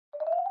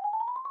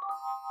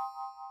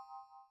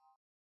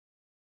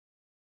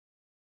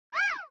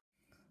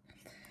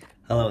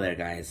Hello there,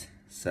 guys.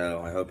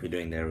 So I hope you're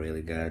doing there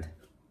really good,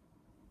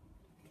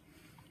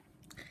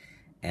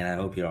 and I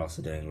hope you're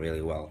also doing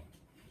really well.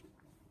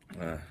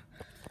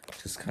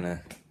 Just kind of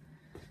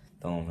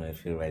don't know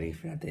if you're ready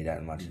for that day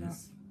that much now.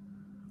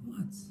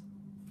 What?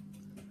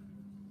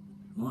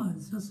 What?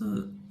 It's just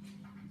a...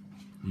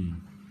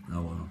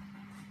 Oh well.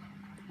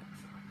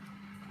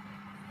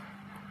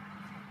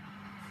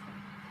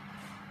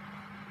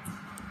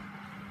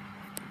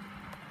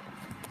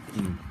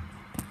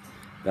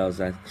 That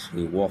was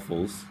actually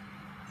waffles.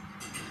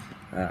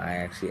 I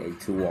actually ate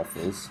 2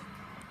 waffles.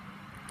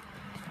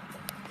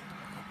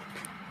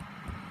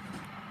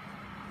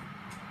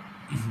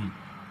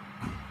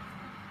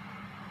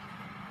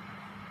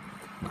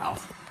 Wow.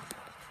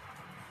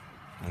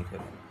 Okay.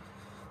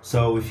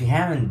 So if you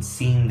haven't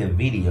seen the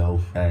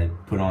video that I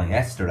put on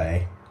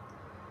yesterday,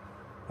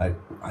 I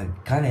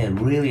kind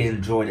of really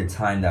enjoyed the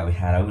time that we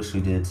had. I wish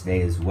we did it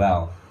today as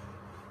well.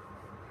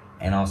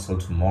 And also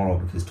tomorrow,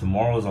 because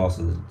tomorrow is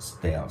also the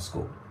day of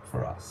school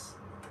for us.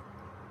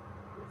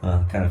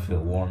 Kind of feel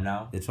warm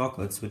now. The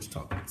chocolates? Which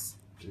chocolates?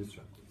 These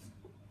chocolates.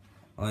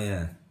 Oh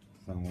yeah.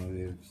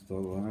 Somebody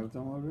stole one of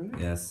them already?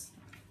 Yes.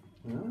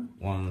 Huh?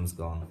 One of them's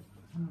gone.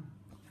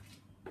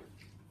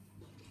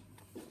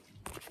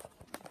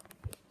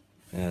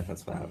 Yeah,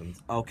 that's what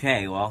happens.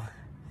 Okay, well,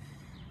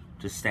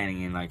 just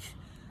standing in like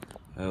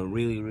a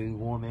really, really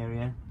warm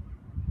area.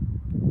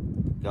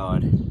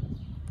 God.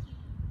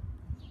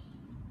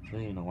 I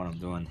don't even know what I'm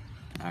doing,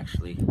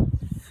 actually.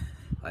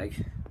 Like,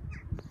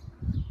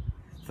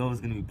 I thought it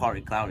was gonna be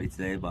partly cloudy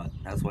today, but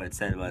that's what it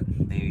said, but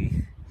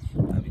maybe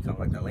it'll become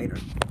like that later.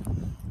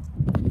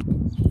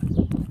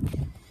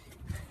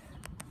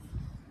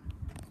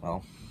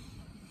 Well,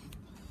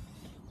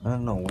 I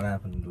don't know what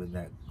happened with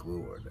that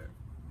glue over there.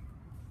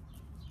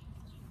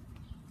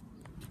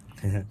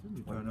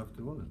 You turn off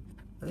the volume.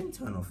 I didn't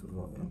turn off the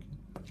volume.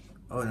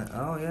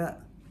 Oh yeah.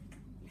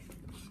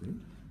 See?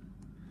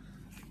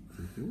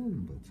 Click the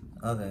volume button.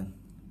 Okay.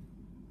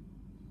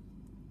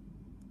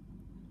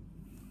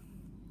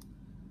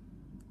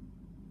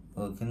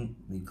 Well, it can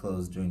be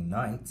closed during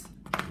night.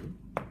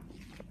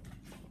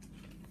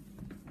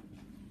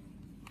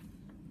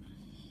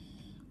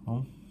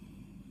 Oh.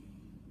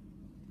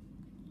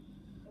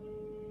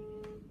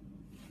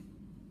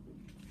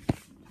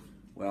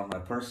 Well, I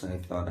personally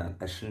thought that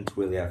I shouldn't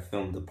really have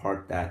filmed the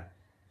part that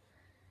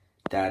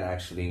Dad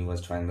actually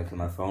was trying to look at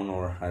my phone,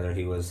 or either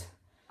he was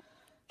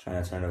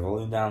trying to turn the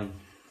volume down.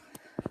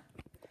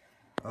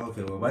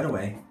 Okay, well, by the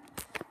way,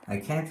 I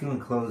can't even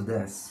close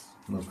this.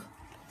 Look.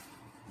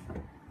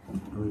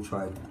 Let me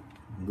try it.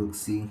 Look,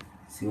 see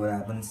what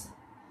happens.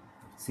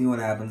 See what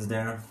happens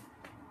there.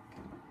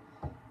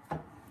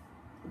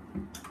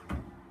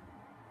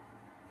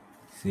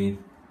 See?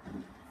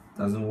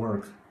 Doesn't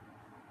work.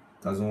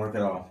 Doesn't work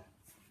at all.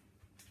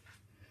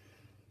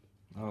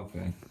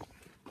 Okay.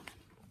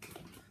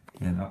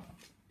 Yeah, no.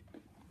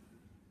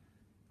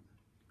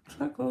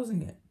 Try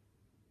closing it.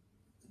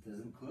 It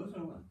doesn't close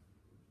or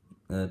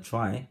what?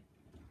 Try.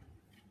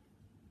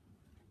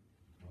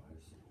 Oh, I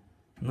see.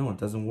 No, it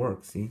doesn't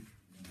work, see?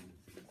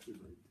 It doesn't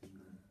have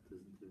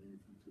anything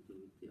to do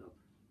with the up.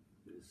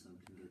 There is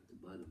something at the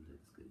bottom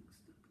that's getting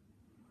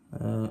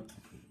stuck.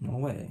 No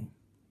way.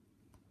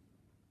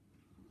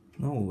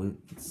 No,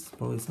 it's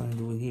probably something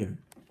to do with here.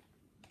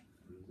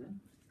 What is that?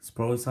 It's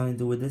probably something to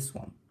do with this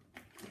one.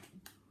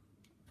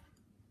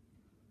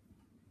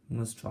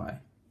 Let's try.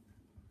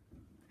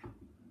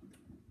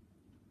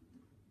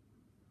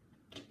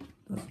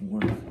 Doesn't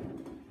work.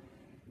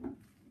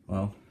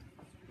 Well.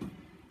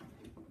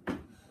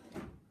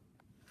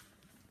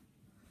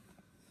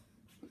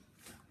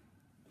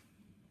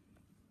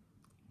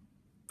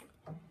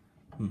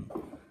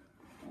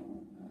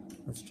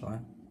 Let's try.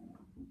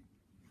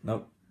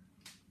 Nope.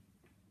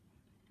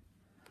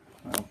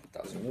 Well, it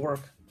doesn't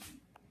work.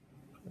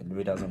 It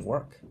really doesn't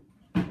work.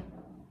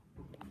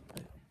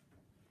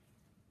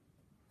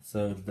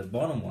 So the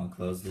bottom one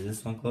closed. Did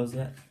this one close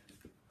yet?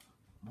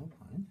 Oh,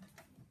 fine.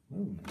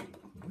 Oh,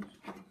 close.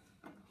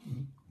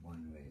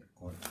 One way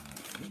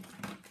automatically.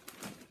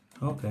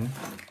 Okay.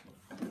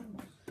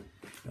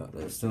 Oh,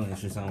 there's still an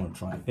issue, so I'm gonna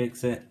try and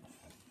fix it.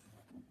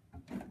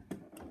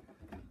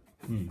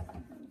 I think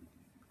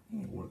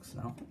it works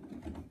now.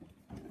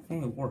 I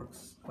think it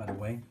works, by the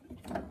way.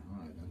 Oh, I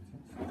don't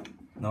think so.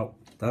 Nope,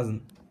 it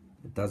doesn't.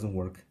 It doesn't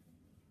work.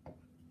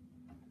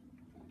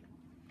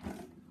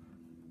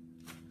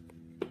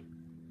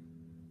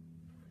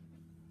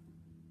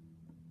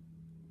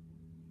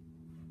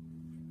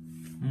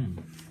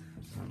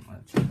 I'm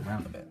gonna check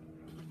around a bit.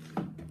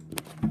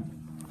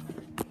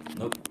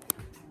 Nope.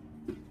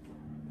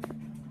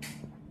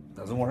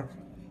 Doesn't work.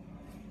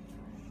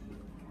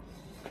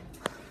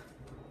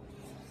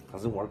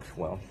 Doesn't work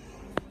well.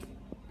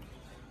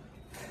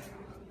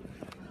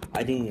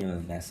 I didn't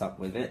even mess up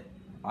with it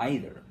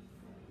either.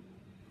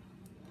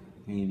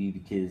 Maybe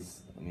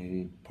because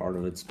maybe part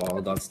of its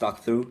ball got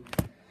stuck through.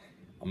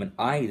 I mean,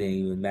 I didn't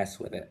even mess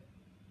with it.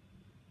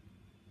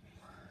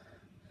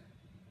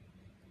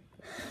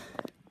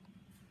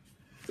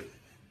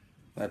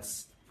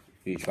 let's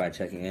retry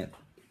checking it.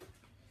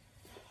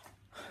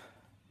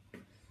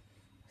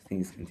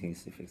 Things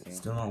continuously fixing.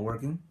 Still not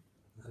working?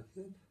 Not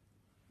yet.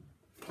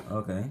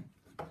 Okay.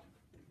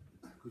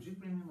 Could you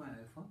bring me my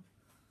iPhone?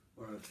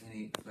 Or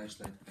any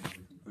flashlight?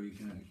 Or you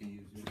can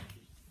use it?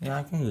 Yeah,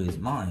 I can use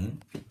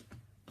mine.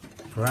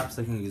 Perhaps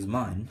I can use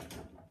mine.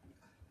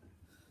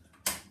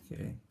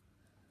 Okay.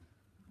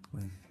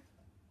 Wait.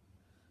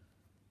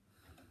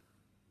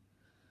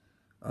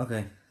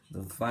 Okay,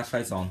 the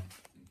flashlight's on.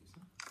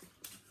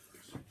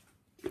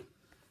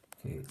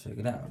 Okay, check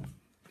it out.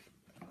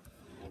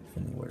 If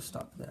anywhere,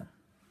 stop there.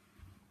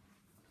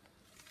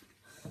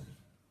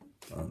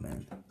 Oh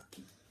man.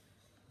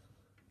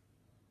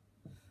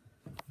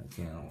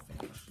 Okay, I don't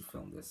think I should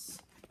film this.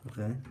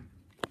 Okay.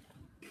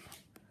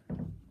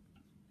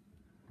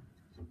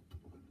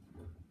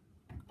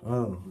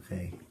 Oh,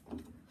 okay.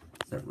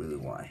 Is that really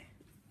why?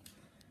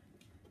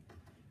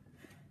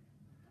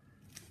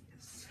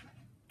 Yes.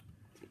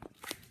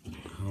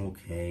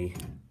 Okay.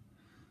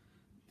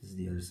 This is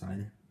the other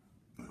side.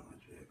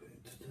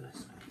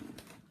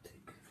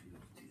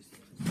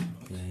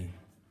 Okay.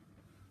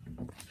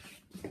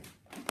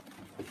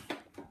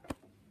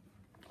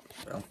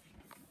 Well.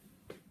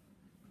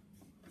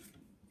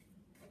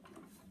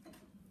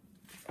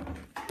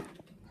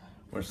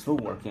 We're still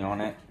working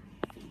on it.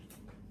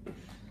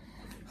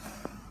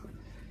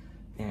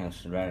 I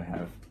should rather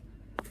have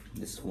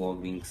this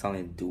vlog being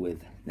something to do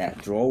with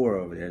that drawer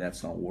over there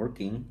that's not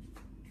working.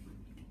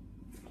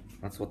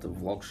 That's what the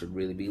vlog should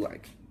really be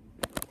like.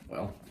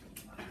 Well.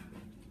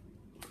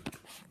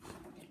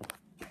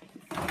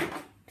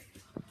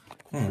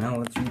 Okay, now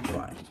let's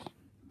retry.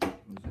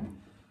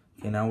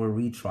 Okay, now we're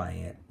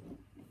retrying it.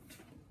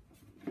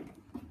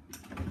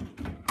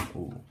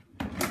 Ooh.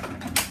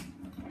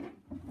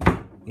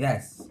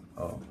 Yes.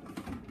 Oh.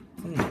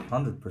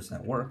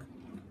 100% work.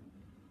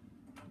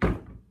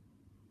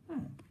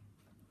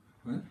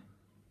 What?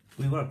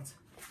 We worked.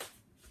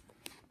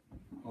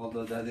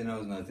 Although Daddy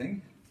knows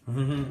nothing,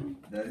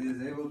 Daddy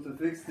is able to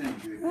fix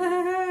things.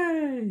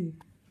 Hey!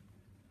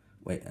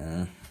 Wait,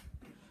 I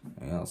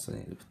also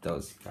need to put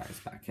those guys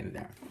back in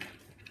there.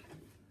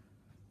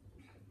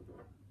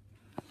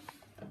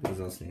 Those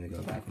also need to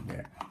go back in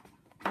there.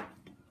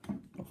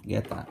 Don't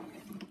forget that.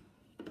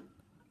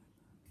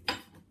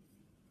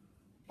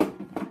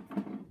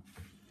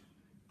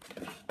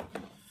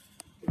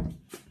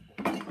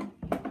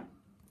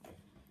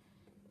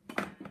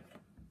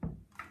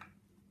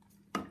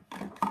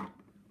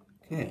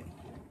 Okay.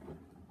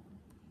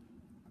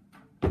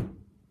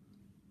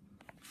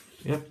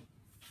 Yep.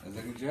 That's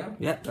a good job?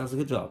 Yep, that was a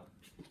good job.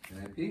 Can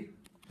I pee?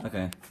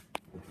 Okay.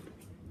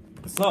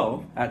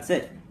 So, that's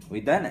it.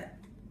 We done it.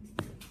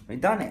 We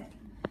done it.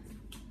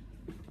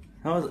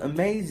 That was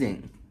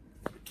amazing.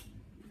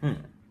 It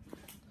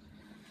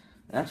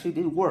actually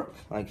did work.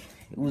 Like,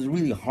 it was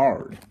really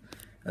hard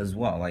as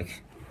well.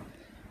 Like,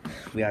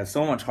 we had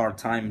so much hard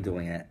time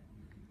doing it.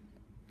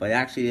 But it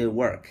actually did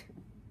work.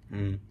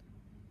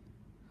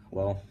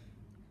 Well,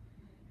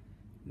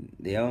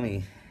 the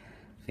only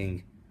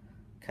thing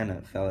kind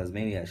of felt as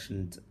maybe I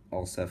shouldn't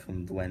also have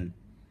filmed when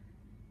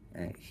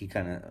he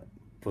kind of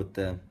put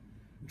the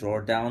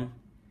drawer down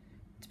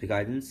to be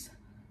guidance.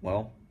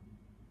 Well,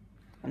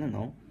 I don't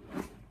know.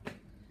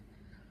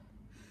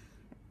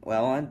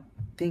 Well, I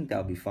think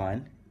that'll be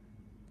fine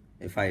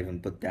if I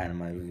even put that in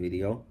my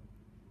video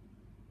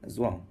as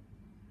well.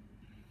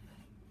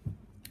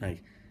 I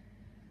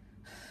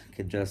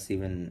could just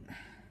even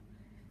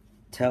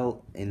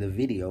tell in the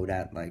video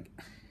that, like,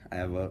 I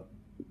have a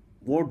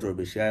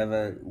wardrobe issue, I have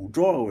a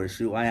drawer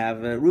issue, I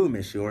have a room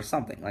issue, or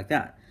something like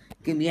that.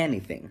 It can be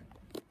anything.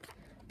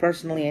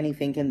 Personally,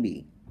 anything can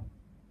be.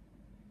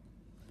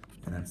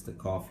 And that's the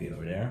coffee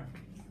over there.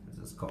 There's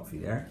this coffee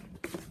there.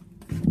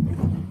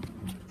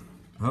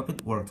 I hope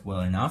it worked well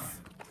enough.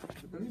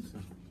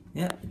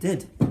 Yeah, it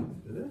did.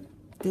 Did it?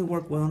 It did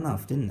work well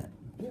enough, didn't it?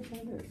 Yes, I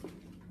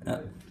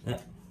did. Yeah.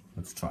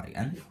 Let's try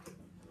again.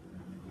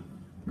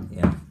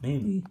 Yeah,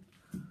 maybe.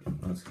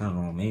 Well, it's kind of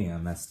wrong. Maybe I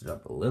messed it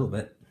up a little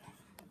bit.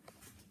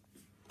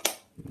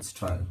 Let's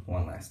try it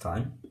one last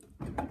time.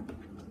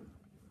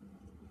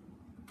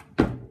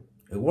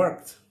 It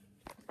worked.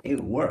 It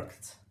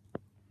worked.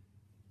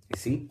 You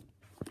see?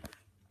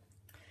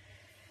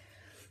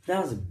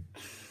 That was a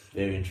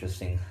very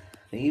interesting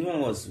thing. Even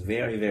was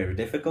very, very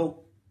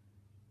difficult.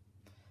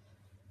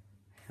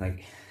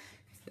 Like,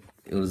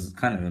 it was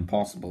kind of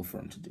impossible for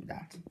him to do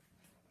that.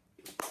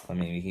 Or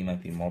maybe he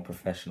might be more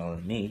professional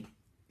than me.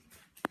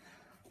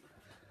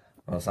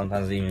 Well,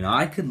 sometimes even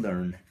I could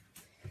learn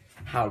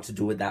how to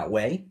do it that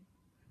way.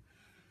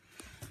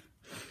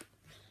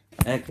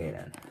 Okay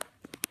then.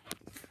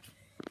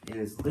 It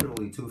is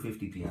literally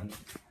 2:50 p.m.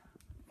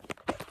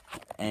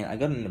 And I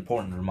got an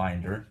important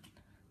reminder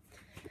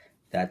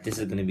that this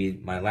is going to be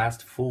my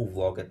last full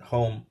vlog at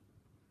home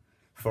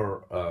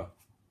for a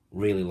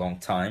really long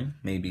time.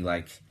 Maybe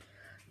like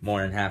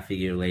more than half a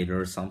year later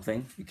or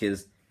something.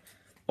 Because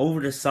over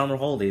the summer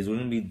holidays, we're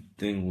going to be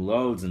doing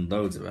loads and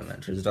loads of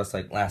adventures, just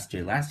like last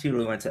year. Last year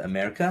we went to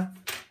America,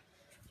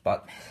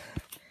 but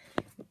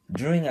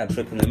during our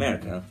trip in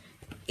America,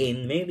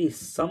 in maybe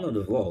some of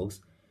the vlogs,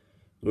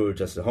 we were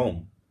just at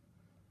home.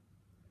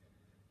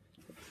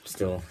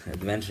 Still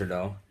adventure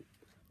though,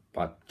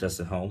 but just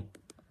at home.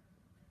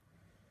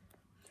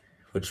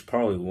 Which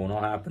probably will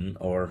not happen,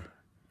 or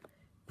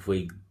if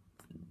we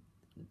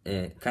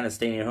kind of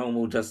stay near home,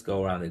 we'll just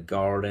go around the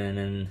garden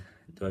and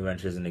do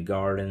adventures in the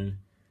garden.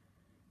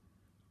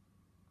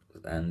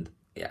 And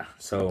yeah,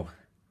 so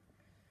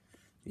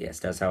yes,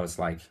 that's how it's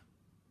like.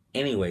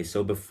 Anyway,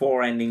 so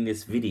before ending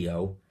this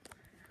video,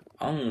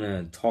 I'm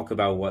gonna talk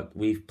about what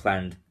we've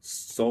planned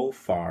so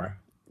far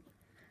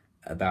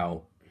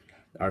about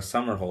our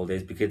summer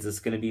holidays, because it's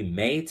gonna be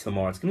May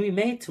tomorrow. It's gonna be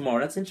May tomorrow.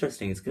 That's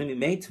interesting. It's gonna be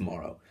May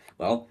tomorrow.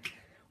 Well,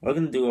 we're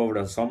gonna do over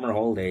the summer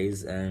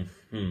holidays, and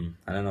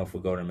I don't know if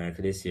we'll go to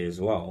America this year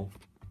as well,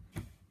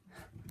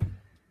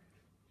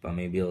 but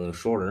maybe a little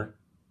shorter,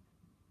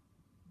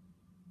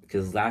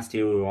 because last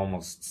year we were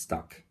almost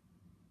stuck.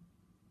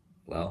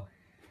 Well,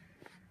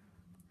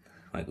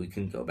 like we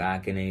couldn't go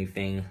back and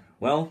anything.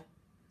 Well,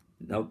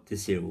 nope,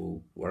 this year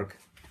will work.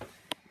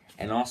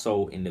 And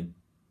also in the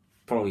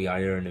probably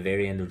either in the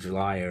very end of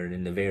July or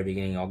in the very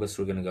beginning of August,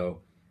 we're gonna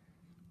go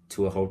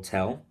to a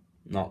hotel.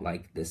 Not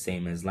like the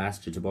same as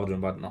last year to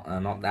Bodrum, but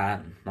not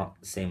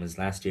the same as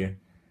last year,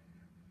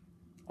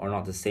 or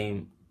not the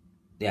same,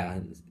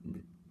 yeah.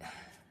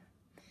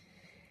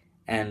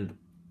 And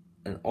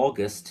in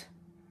August,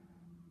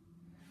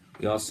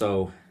 we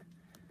also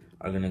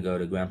are gonna go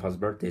to Grandpa's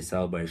birthday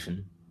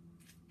celebration,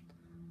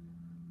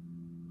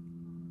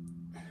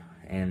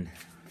 and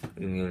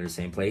we're gonna go to the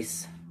same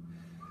place,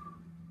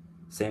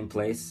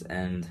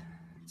 and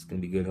it's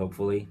gonna be good,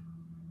 hopefully.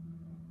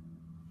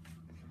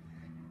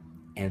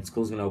 And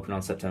school's gonna open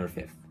on September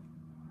 5th.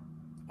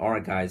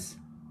 Alright guys,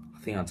 I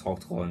think I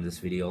talked a lot in this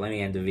video. Let me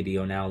end the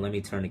video now. Let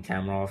me turn the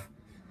camera off.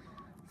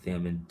 I think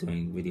I've been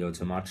doing video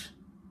too much.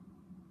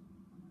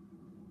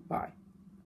 Bye.